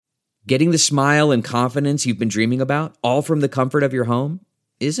Getting the smile and confidence you've been dreaming about, all from the comfort of your home,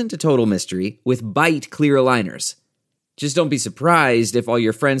 isn't a total mystery with Bite clear aligners. Just don't be surprised if all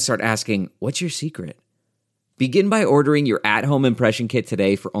your friends start asking, "What's your secret?" Begin by ordering your at-home impression kit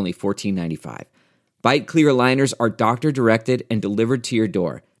today for only $14.95. Bite clear aligners are doctor-directed and delivered to your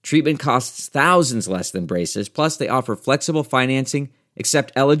door. Treatment costs thousands less than braces, plus they offer flexible financing,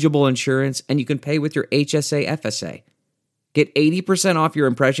 accept eligible insurance, and you can pay with your HSA FSA. Get 80% off your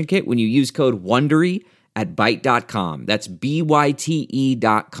impression kit when you use code WONDERY at Byte.com. That's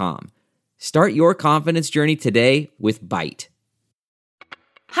BYTE.com. Start your confidence journey today with Byte.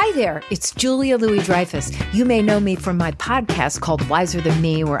 Hi there, it's Julia Louis-Dreyfus. You may know me from my podcast called Wiser Than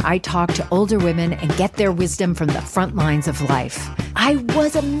Me, where I talk to older women and get their wisdom from the front lines of life. I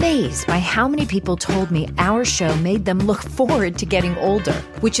was amazed by how many people told me our show made them look forward to getting older,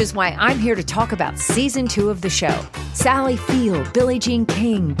 which is why I'm here to talk about season 2 of the show. Sally Field, Billie Jean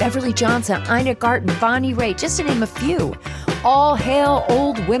King, Beverly Johnson, Ina Garten, Bonnie Raitt, just to name a few. All hail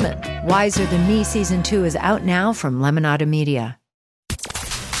old women. Wiser Than Me season 2 is out now from Lemonada Media.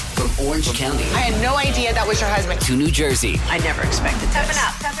 From Orange County. I had no idea that was your husband. To New Jersey. I never expected this.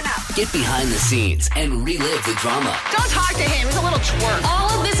 Toughen up. Get behind the scenes and relive the drama. Don't talk to him. He's a little twerp.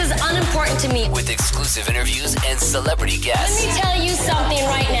 All of this is unimportant to me. With exclusive interviews and celebrity guests. Let me tell you something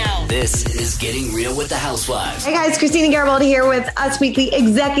right now. This is Getting Real with the Housewives. Hey guys, Christina Garibaldi here with Us Weekly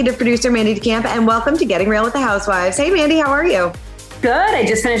executive producer Mandy DeCamp, and welcome to Getting Real with the Housewives. Hey Mandy, how are you? Good. I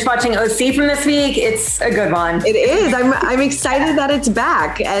just finished watching OC from this week. It's a good one. It is. I'm excited that it's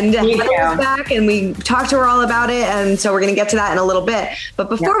back, and Heather's back, and we talked to her all about it, and so we're going to get to that in a little bit. But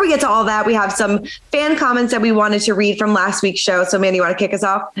before we get to all that, we have some fan comments that we wanted to read from last week's show. So Mandy, you want to kick us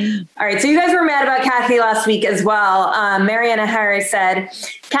off? All right. So you guys were mad about Kathy last week as well. Mariana Harris said,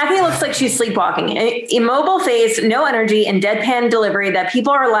 Kathy looks like she's sleepwalking. Immobile face, no energy, and deadpan delivery that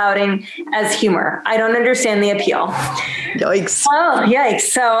people are lauding as humor. I don't understand the appeal. Yikes. Oh, yikes.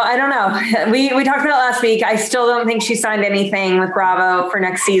 So I don't know. We talked about it last week. I still don't think she signed anything with Bravo for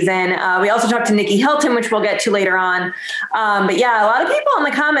next season. We also talked to Nicky Hilton, which we'll get to later on. But yeah, a lot of people in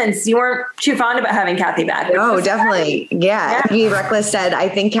the comments, you weren't too fond about having Kathy back. No, definitely. Yeah. Reckless said, I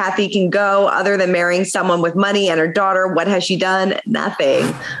think Kathy can go other than marrying someone with money and her daughter. What has she done?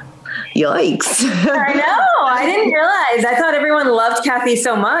 Nothing. Yikes. I know. I didn't realize. I thought everyone loved Kathy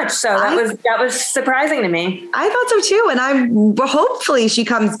so much. So that was surprising to me. I thought so too. And hopefully she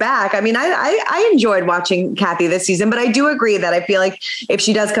comes back. I mean, I enjoyed watching Kathy this season, but I do agree that I feel like if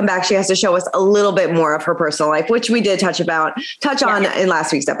she does come back, she has to show us a little bit more of her personal life, which we did touch on in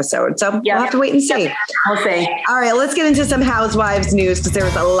last week's episode. So we'll have to wait and see. We'll see. All right, let's get into some Housewives news because there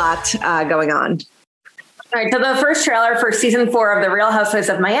was a lot going on. All right, so the first trailer for season 4 of The Real Housewives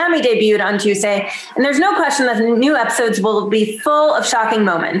of Miami debuted on Tuesday, and there's no question that the new episodes will be full of shocking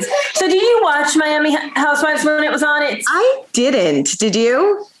moments. So did you watch Miami Housewives when it was on? I didn't. Did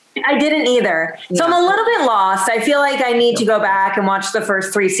you? I didn't either. So I'm a little bit lost. I feel like I need to go back and watch the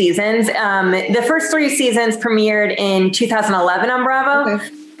first 3 seasons. The first 3 seasons premiered in 2011 on Bravo. Okay.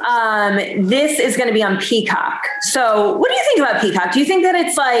 This is going to be on Peacock. So what do you think about Peacock? Do you think that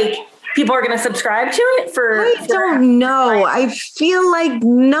it's like people are going to subscribe to it I don't know. I feel like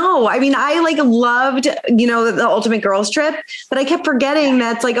no. I mean, I loved, the Ultimate Girls Trip, but I kept forgetting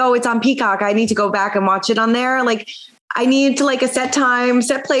that's it's on Peacock. I need to go back and watch it on there. I need to a set time,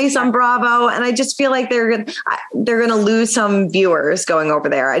 set place on Bravo. And I just feel like they're going to lose some viewers going over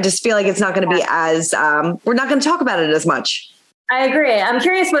there. I just feel like it's not going to be as, we're not going to talk about it as much. I agree. I'm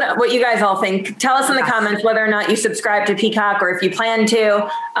curious what you guys all think. Tell us in the comments whether or not you subscribe to Peacock or if you plan to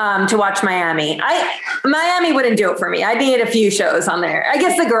watch Miami. Miami wouldn't do it for me. I need a few shows on there. I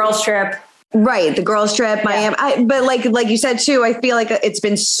guess the Girls Trip. Right. The Girls Trip, Miami. But like you said, too, I feel like it's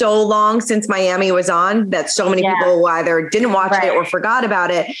been so long since Miami was on that so many people either didn't watch it or forgot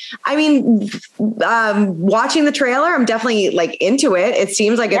about it. I mean, watching the trailer, I'm definitely into it. It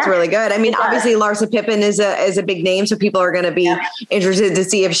seems like it's really good. I mean, obviously, Larsa Pippen is a big name, so people are going to be interested to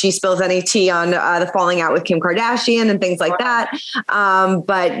see if she spills any tea on the falling out with Kim Kardashian and things like that.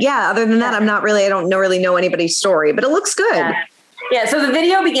 But yeah, other than that, I don't really know anybody's story, but it looks good. Yeah, so the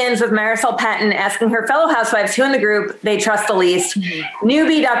video begins with Marisol Patton asking her fellow housewives who in the group they trust the least.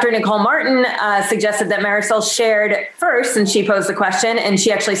 Newbie Dr. Nicole Martin suggested that Marisol shared first, and she posed the question, and she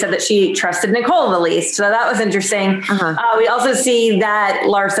actually said that she trusted Nicole the least. So that was interesting. We also see that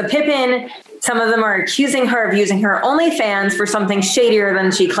Larsa Pippen Some of them are accusing her of using her OnlyFans for something shadier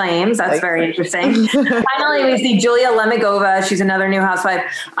than she claims. That's very interesting. Finally, we see Julia Lemigova. She's another new housewife.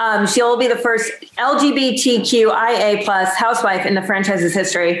 She'll be the first LGBTQIA plus housewife in the franchise's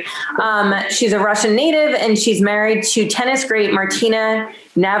history. She's a Russian native, and she's married to tennis great Martina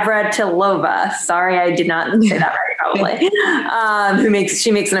Navratilova. Sorry, I did not say that right, probably.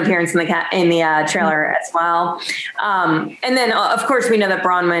 She makes an appearance in the trailer as well. And then, of course, we know that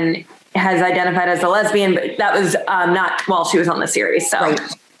Bronwyn has identified as a lesbian, but that was not while she was on the series. So right.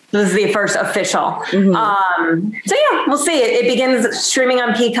 This is the first official. Mm-hmm. So yeah, we'll see. It begins streaming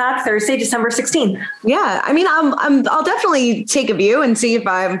on Peacock Thursday, December 16th. Yeah. I mean, I'll definitely take a view and see if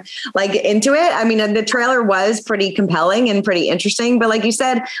I'm like into it. I mean, the trailer was pretty compelling and pretty interesting, but like you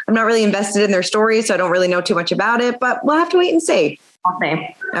said, I'm not really invested in their story, so I don't really know too much about it, but we'll have to wait and see.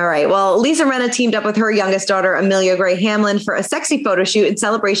 Okay. All right. Well, Lisa Rinna teamed up with her youngest daughter, Amelia Gray Hamlin, for a sexy photo shoot in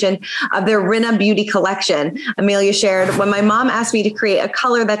celebration of their Rinna Beauty collection. Amelia shared, "When my mom asked me to create a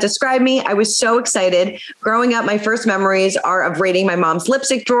color that described me, I was so excited. Growing up, my first memories are of raiding my mom's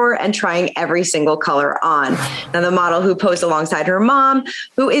lipstick drawer and trying every single color on." Now, the model who posed alongside her mom,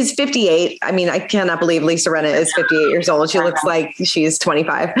 who is 58. I mean, I cannot believe Lisa Rinna is 58 years old. She looks like she's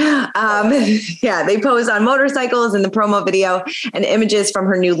 25. Yeah, they posed on motorcycles in the promo video, and images from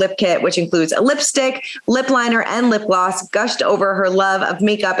her new lip kit, which includes a lipstick, lip liner, and lip gloss, gushed over her love of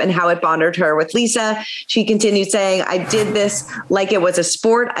makeup and how it bonded her with Lisa. She continued saying, "I did this like it was a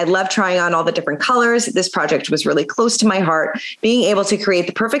sport. I love trying on all the different colors. This project was really close to my heart. Being able to create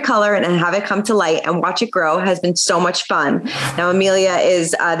the perfect color and have it come to light and watch it grow has been so much fun." Now, Amelia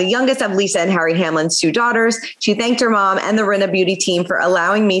is the youngest of Lisa and Harry Hamlin's two daughters. She thanked her mom and the Rinna Beauty team for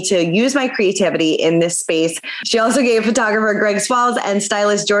allowing me to use my creativity in this space. She also gave photographer Greg Swalls and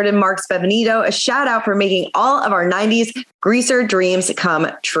stylist Jordan Marks Bebenito a shout out for making all of our 90s greaser dreams come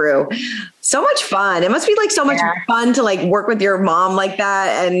true. So much fun. It must be like so much fun to like work with your mom like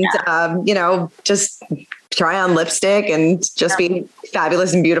that and, just try on lipstick and just be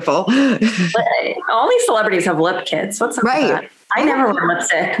fabulous and beautiful. Only celebrities have lip kits. What's up with that? I never wear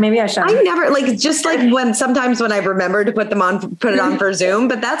lipstick. Maybe I should. I never sometimes when I remember to put it on for Zoom,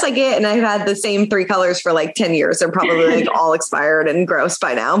 but that's like it. And I've had the same 3 colors for like 10 years. They're probably like all expired and gross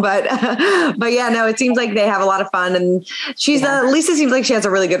by now, but yeah, no, it seems like they have a lot of fun, and Lisa seems like she has a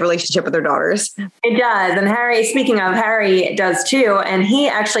really good relationship with her daughters. It does. And Harry does too. And he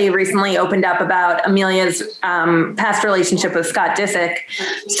actually recently opened up about Amelia's past relationship with Scott Disick.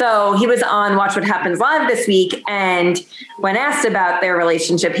 So he was on Watch What Happens Live this week. And when asked about their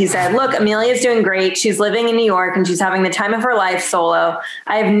relationship, he said, "Look, Amelia's doing great. She's living in New York and she's having the time of her life solo.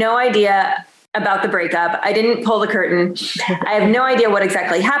 I have no idea about the breakup. I didn't pull the curtain. I have no idea what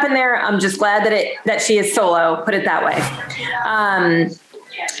exactly happened there. I'm just glad that she is solo, put it that way."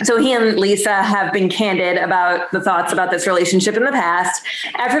 So he and Lisa have been candid about the thoughts about this relationship in the past.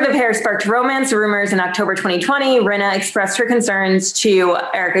 After the pair sparked romance rumors in October 2020, Rinna expressed her concerns to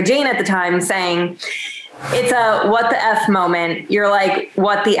Erica Jane at the time, saying, "It's a what the F moment. You're like,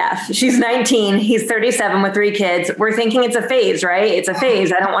 what the F? She's 19. He's 37 with 3 kids. We're thinking it's a phase, right? It's a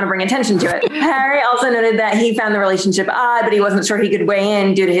phase. I don't want to bring attention to it." Harry also noted that he found the relationship odd, but he wasn't sure he could weigh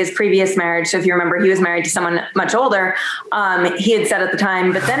in due to his previous marriage. So if you remember, he was married to someone much older. He had said at the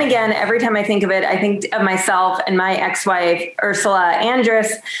time, "But then again, every time I think of it, I think of myself and my ex-wife, Ursula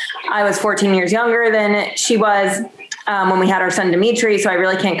Andress. I was 14 years younger than she was when we had our son Dimitri, so I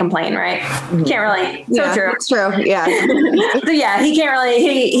really can't complain, right?" Can't really. So true. It's true. Yeah. So yeah, he can't really.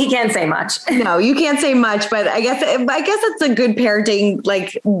 He can't say much. No, you can't say much, but I guess it's a good parenting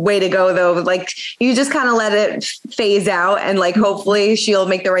like way to go though. Like you just kind of let it phase out, and like hopefully she'll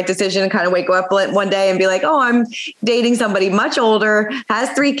make the right decision and kind of wake up one day and be like, "Oh, I'm dating somebody much older, has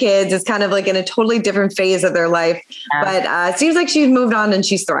 3 kids, is kind of like in a totally different phase of their life." But it seems like she's moved on and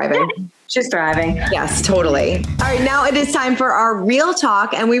she's thriving. She's thriving. Yes, totally. All right, now it is time for our real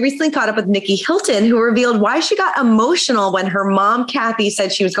talk. And we recently caught up with Nicky Hilton, who revealed why she got emotional when her mom, Kathy,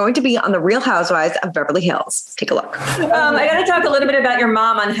 said she was going to be on The Real Housewives of Beverly Hills. Take a look. I got to talk a little bit about your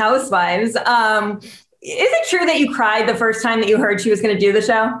mom on Housewives. Is it true that you cried the first time that you heard she was going to do the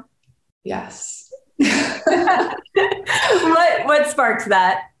show? Yes. What sparked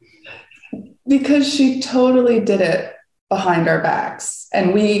that? Because she totally did it behind our backs,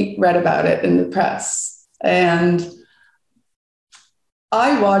 and we read about it in the press. And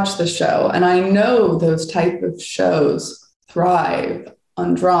I watch the show, and I know those type of shows thrive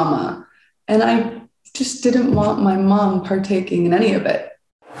on drama, and I just didn't want my mom partaking in any of it.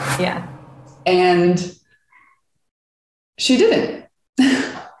 Yeah. And she didn't.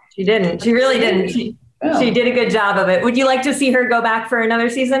 She didn't. She really didn't. She did a good job of it. Would you like to see her go back for another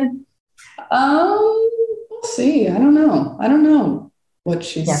season? We'll see. I don't know what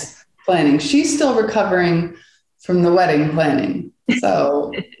she's planning. She's still recovering from the wedding planning.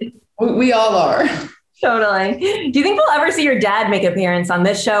 So we all are. Totally. Do you think we'll ever see your dad make an appearance on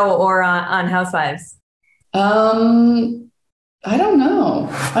this show or on Housewives? I don't know.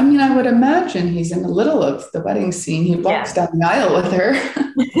 I mean, I would imagine he's in the middle of the wedding scene. He walks down the aisle with her.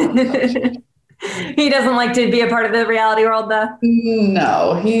 He doesn't like to be a part of the reality world, though?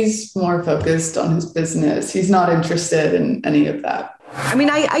 No, he's more focused on his business. He's not interested in any of that. I mean,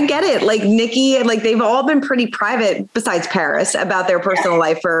 I get it. Like Nicky, like they've all been pretty private besides Paris about their personal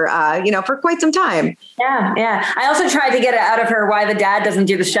life for quite some time. Yeah. I also tried to get it out of her why the dad doesn't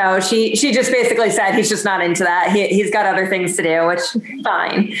do the show. She just basically said he's just not into that. He's got other things to do, which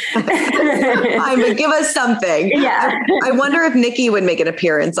fine. Fine, but give us something. Yeah. I wonder if Nicky would make an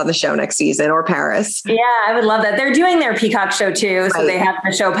appearance on the show next season or Paris. Yeah, I would love that. They're doing their Peacock show too. So they have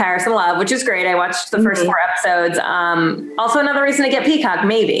the show Paris in Love, which is great. I watched the first 4 episodes. Also another reason to get Peacock,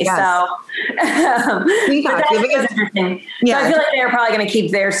 maybe. Yes. So Peacock, interesting. Yeah. So I feel like they're probably going to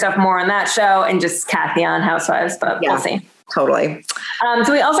keep their stuff more on that show and just Kathy on Housewives, but we'll see. Totally.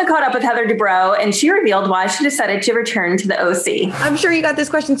 So we also caught up with Heather Dubrow, and she revealed why she decided to return to the OC. I'm sure you got this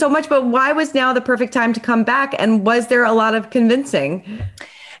question so much, but why was now the perfect time to come back? And was there a lot of convincing?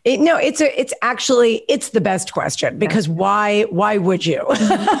 It's actually the best question, because why would you?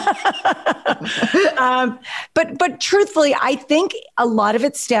 But truthfully, I think a lot of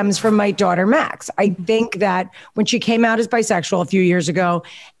it stems from my daughter, Max. I think that when she came out as bisexual a few years ago,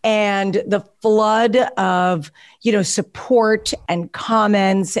 and the flood of, support and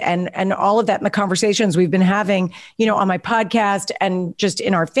comments and all of that in the conversations we've been having, on my podcast and just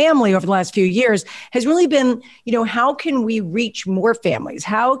in our family over the last few years has really been, how can we reach more families?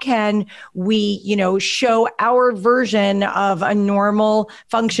 How can we, show our version of a normal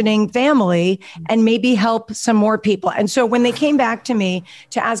functioning family and maybe help some more people? And so when they came back to me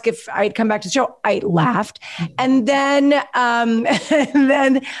to ask if I'd come back to the show, I laughed. And then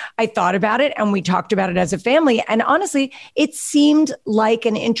I thought about it and we talked about it as a family. And honestly, it seemed like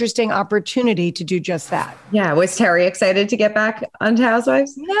an interesting opportunity to do just that. Yeah. Was Terry excited to get back onto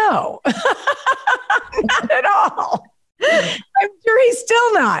Housewives? No, not at all. I'm sure he's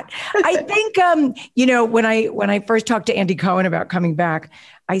still not. I think, when I first talked to Andy Cohen about coming back,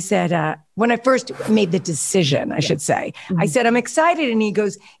 I said, when I first made the decision, I should say, I said, I'm excited. And he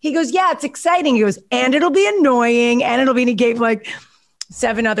goes, yeah, it's exciting. He goes, and it'll be annoying. And he gave like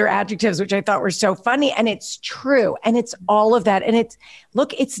 7 other adjectives, which I thought were so funny. And it's true. And it's all of that. And it's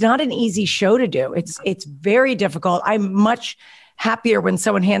not an easy show to do. It's very difficult. I'm much happier when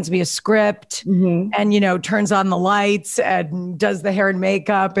someone hands me a script and, turns on the lights and does the hair and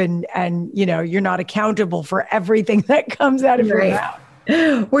makeup and, you're not accountable for everything that comes out of your mouth.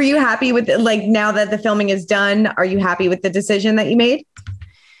 Were you happy with, now that the filming is done, are you happy with the decision that you made?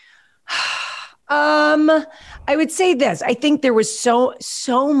 I would say this. I think there was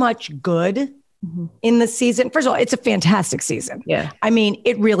so much good in the season. First of all, it's a fantastic season. Yeah. I mean,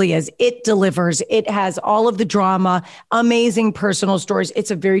 it really is. It delivers. It has all of the drama, amazing personal stories. It's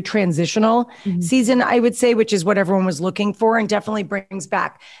a very transitional season, I would say, which is what everyone was looking for, and definitely brings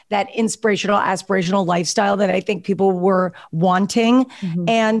back that inspirational, aspirational lifestyle that I think people were wanting.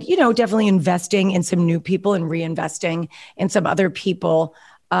 And, definitely investing in some new people and reinvesting in some other people,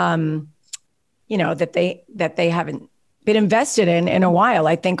 that they haven't been invested in a while.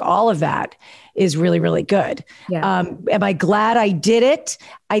 I think all of that is really, really good. Yeah. Am I glad I did it?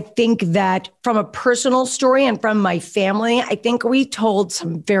 I think that from a personal story and from my family, I think we told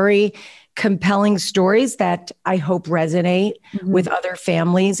some very compelling stories that I hope resonate with other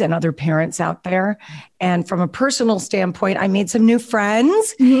families and other parents out there. And from a personal standpoint, I made some new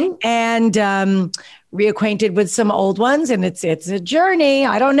friends and reacquainted with some old ones, and it's a journey.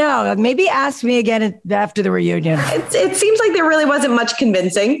 I don't know. Maybe ask me again after the reunion. It seems like there really wasn't much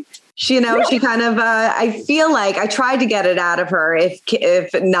convincing. She kind of, I feel like I tried to get it out of her. If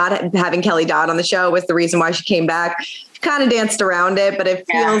not having Kelly Dodd on the show was the reason why she came back, she kind of danced around it, but it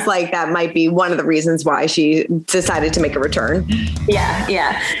feels like that might be one of the reasons why she decided to make a return.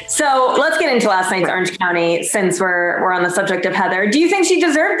 Yeah. So let's get into last night's Orange County, since we're on the subject of Heather. Do you think she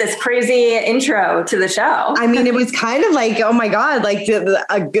deserved this crazy intro to the show? I mean, it was kind of like, oh my God, like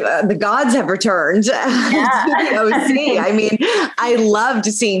the gods have returned to the OC. I mean, I loved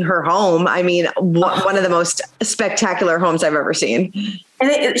seeing her home. I mean, one of the most spectacular homes I've ever seen.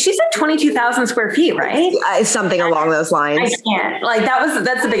 And she said 22,000 square feet, right? Something along those lines. I can't. Like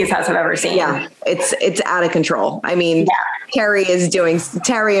that's the biggest house I've ever seen. Yeah, it's out of control. I mean, Terry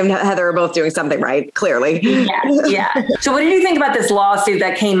and Heather are both doing something right, clearly. Yeah. So what did you think about this lawsuit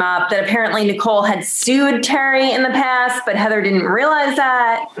that came up that apparently Nicole had sued Terry in the past, but Heather didn't realize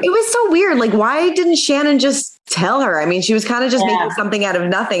that? It was so weird. Like, why didn't Shannon just tell her? I mean, she was kind of just making something out of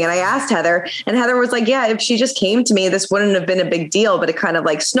nothing. And I asked Heather, and Heather was like, yeah, if she just came to me, this wouldn't have been a big deal, but it kind of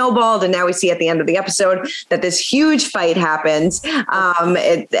like snowballed. And now we see at the end of the episode that this huge fight happens. And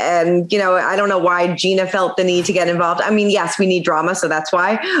I don't know why Gina felt the need to get involved. I mean, yes, we need drama, so that's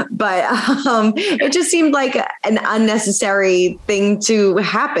why, but it just seemed like an unnecessary thing to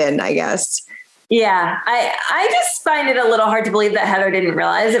happen, I guess. Yeah, I just find it a little hard to believe that Heather didn't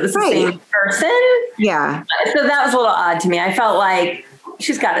realize it was the same person. Yeah. So that was a little odd to me. I felt like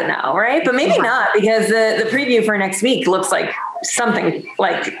she's got to know, right? But maybe not, because the preview for next week looks like something,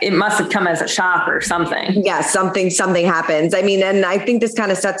 like it must have come as a shock or something. Yeah, something happens. I mean, and I think this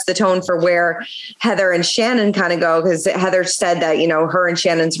kind of sets the tone for where Heather and Shannon kind of go, because Heather said that, her and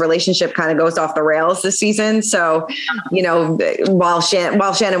Shannon's relationship kind of goes off the rails this season. So, while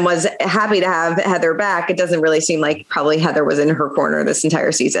Shannon was happy to have Heather back, it doesn't really seem like probably Heather was in her corner this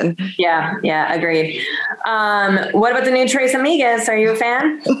entire season. Yeah, agreed. What about the new Tres Amigas? Are you a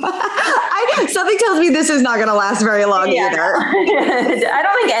fan? Something tells me this is not going to last very long either. I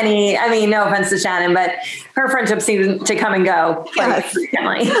don't think no offense to Shannon, but her friendship seems to come and go. Yes.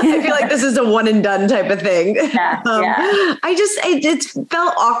 I feel like this is a one and done type of thing. It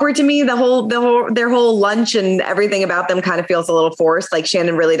felt awkward to me. Their whole lunch and everything about them kind of feels a little forced. Like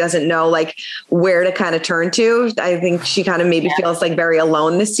Shannon really doesn't know like where to kind of turn to. I think she kind of maybe feels like very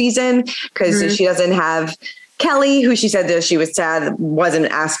alone this season because she doesn't have Kelly, who she said that she was sad wasn't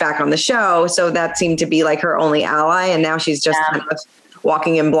asked back on the show. So that seemed to be like her only ally. And now she's just kind of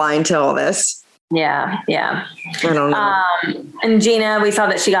walking in blind to all this. Yeah. I don't know. And Gina, we saw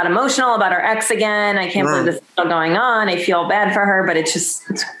that she got emotional about her ex again. I can't believe this is still going on. I feel bad for her, but it's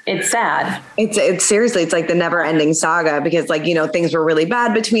sad. It's seriously, it's like the never ending saga because things were really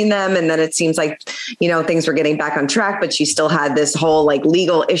bad between them. And then it seems like, things were getting back on track, but she still had this whole like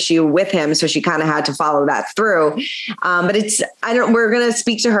legal issue with him. So she kind of had to follow that through. But we're going to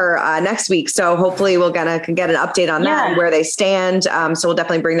speak to her next week. So hopefully we're going to get an update on that and where they stand. So we'll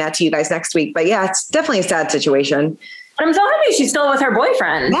definitely bring that to you guys next week. But yeah, it's definitely a sad situation. I'm so happy she's still with her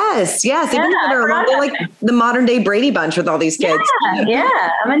boyfriend. Yes. They're like the modern day Brady Bunch with all these kids. Yeah,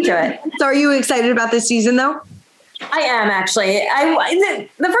 I'm into it. So are you excited about this season though? I am actually. The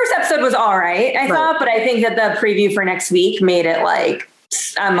first episode was all right, I thought, but I think that the preview for next week made it like,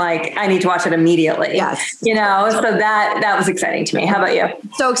 I'm like, I need to watch it immediately. Yes. So that was exciting to me. How about you?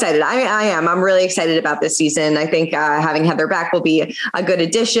 So excited. I am. I'm really excited about this season. I think having Heather back will be a good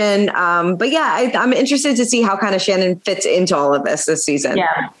addition. But yeah, I'm interested to see how kind of Shannon fits into all of this season.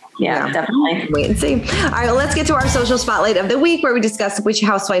 Yeah, definitely. Wait and see. All right, well, let's get to our social spotlight of the week where we discuss which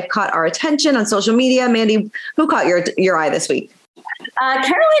housewife caught our attention on social media. Mandy, who caught your eye this week?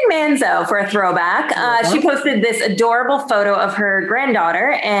 Caroline Manzo for a throwback. She posted this adorable photo of her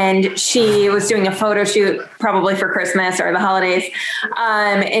granddaughter, and she was doing a photo shoot probably for Christmas or the holidays.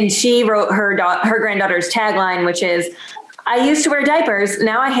 And she wrote her granddaughter's tagline, which is, "I used to wear diapers.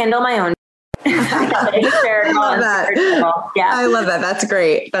 Now I handle my own." I love that. Yeah, I love that. That's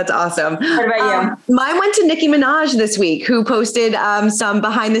great. That's awesome. What about you? Mine went to Nicki Minaj this week, who posted some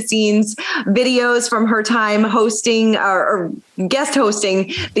behind the scenes videos from her time hosting or guest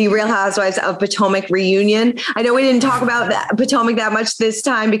hosting the Real Housewives of Potomac reunion. I know we didn't talk about Potomac that much this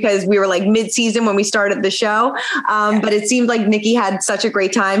time because we were like mid-season when we started the show. But it seemed like Nicki had such a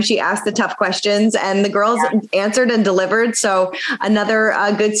great time. She asked the tough questions and the girls answered and delivered. So another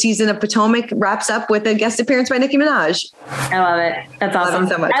good season of Potomac wraps up with a guest appearance by Nicki Minaj. I love it. That's awesome.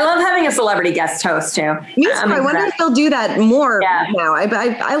 So much. I love having a celebrity guest host too. Me too. I wonder if they'll do that more now. I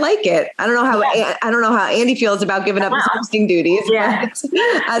like it. I don't know how Andy feels about giving up his hosting duties. Yeah.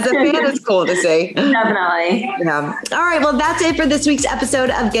 As a fan, it's cool to see. Definitely. Yeah. All right. Well, that's it for this week's episode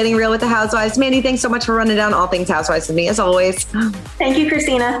of Getting Real with the Housewives. Mandy, thanks so much for running down all things Housewives with me, as always. Thank you,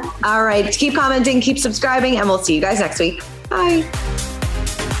 Christina. All right. Keep commenting, keep subscribing, and we'll see you guys next week. Bye.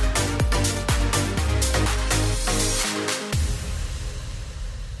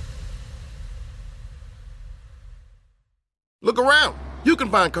 Look around. You can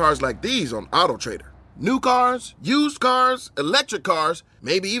find cars like these on AutoTrader. New cars, used cars, electric cars,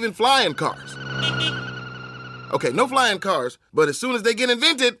 maybe even flying cars. Okay, no flying cars, but as soon as they get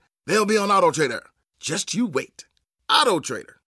invented, they'll be on AutoTrader. Just you wait. AutoTrader.